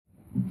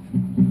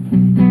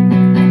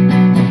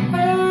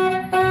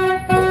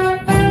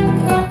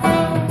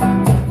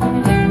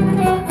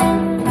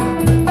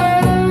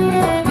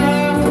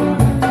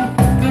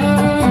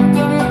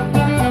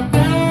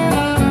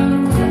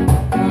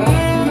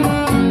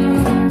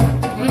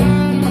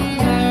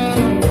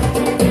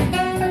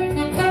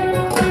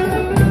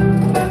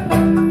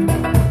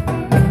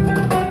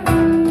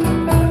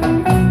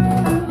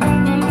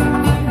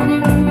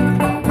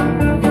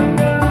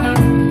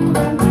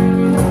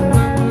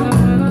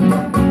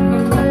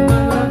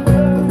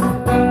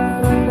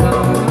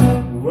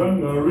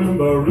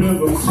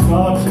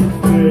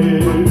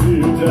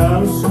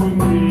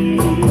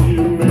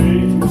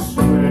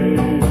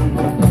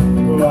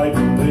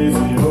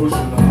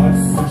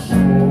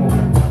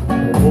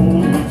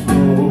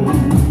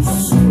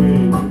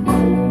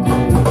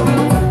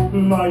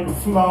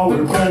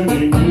flower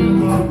bending in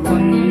the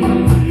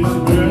breeze.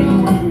 Bend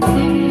with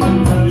me,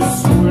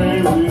 sway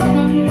with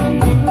me.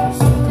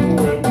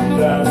 When we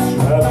dance, you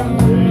have to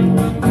wait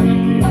with me.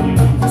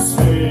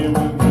 Stay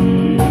with me,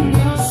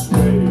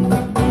 sway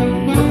with me.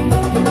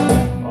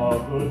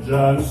 Other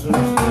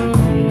dancers take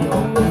me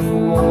on the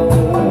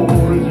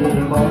floor. In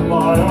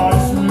my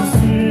eyes we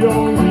see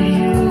only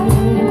you.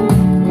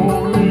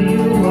 Only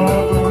you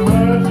have the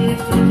magic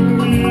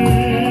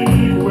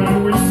technique. When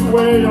we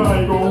sway, I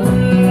go weak.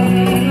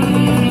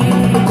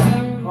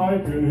 I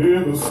can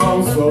hear the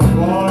sounds of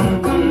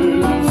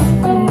violins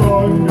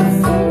long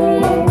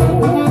before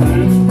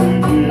it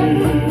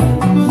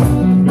begins.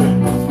 Make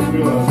me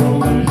feel as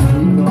only you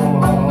know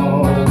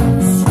how.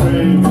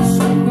 Sway me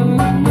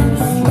smooth,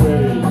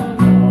 sway me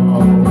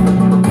now.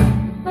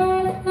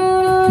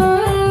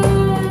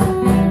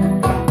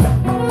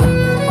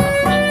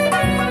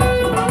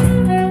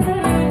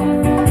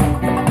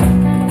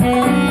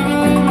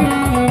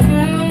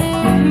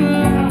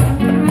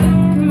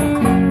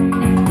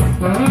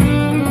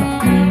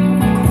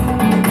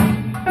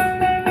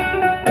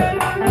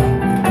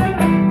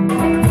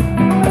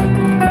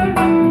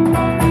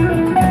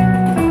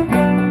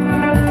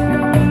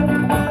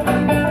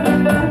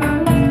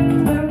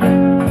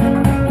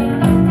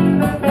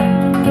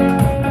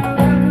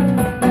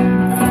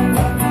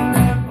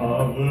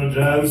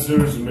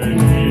 Dancers may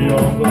be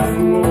on the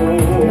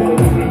floor,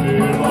 and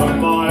in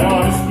my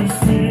eyes we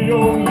see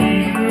only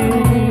you.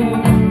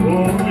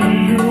 Only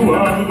you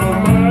have the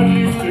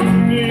magic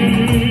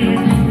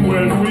technique.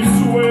 When we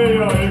sway,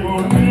 I go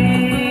weak.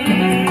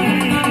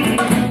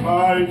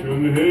 I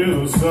can hear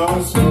the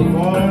sounds of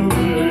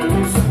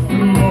violins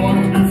long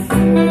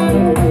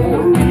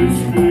before it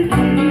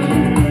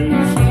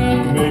begins.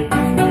 Make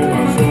me feel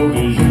as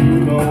only you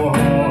know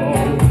how.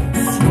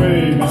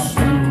 Sway me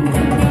smooth,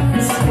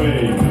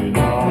 sway me.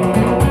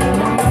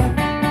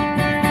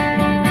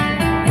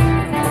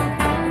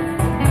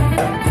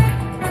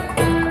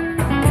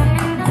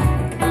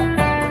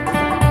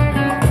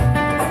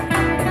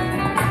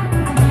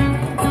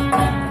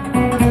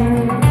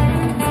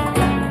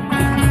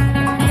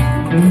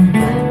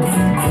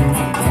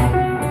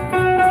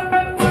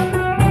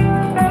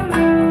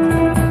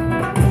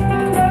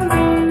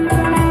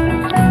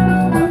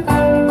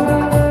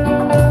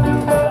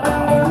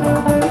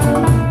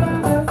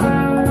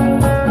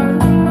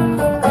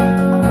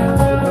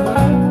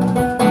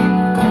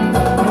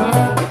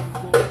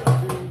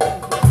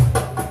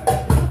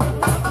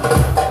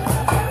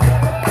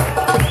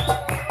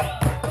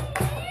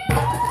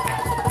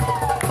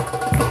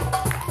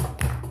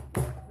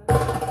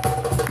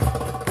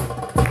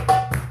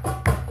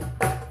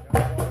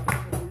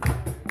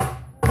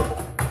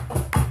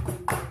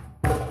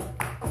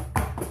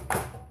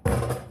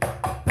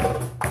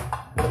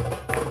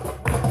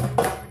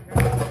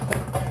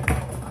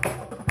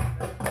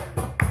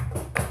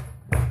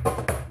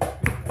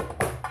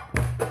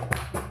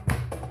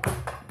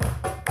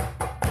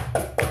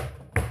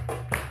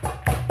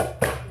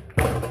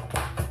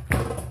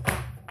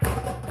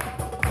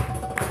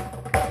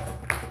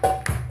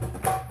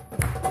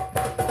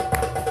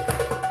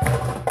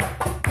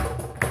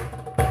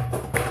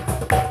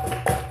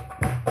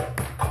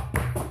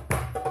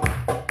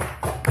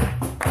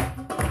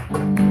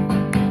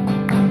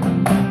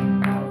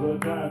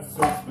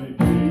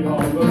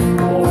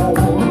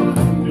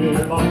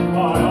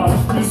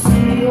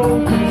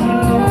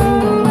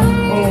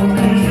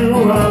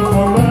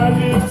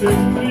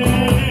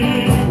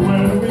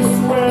 When we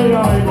sway, I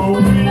go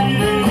weak.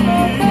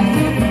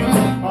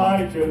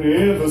 I can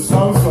hear the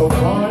sounds of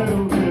violence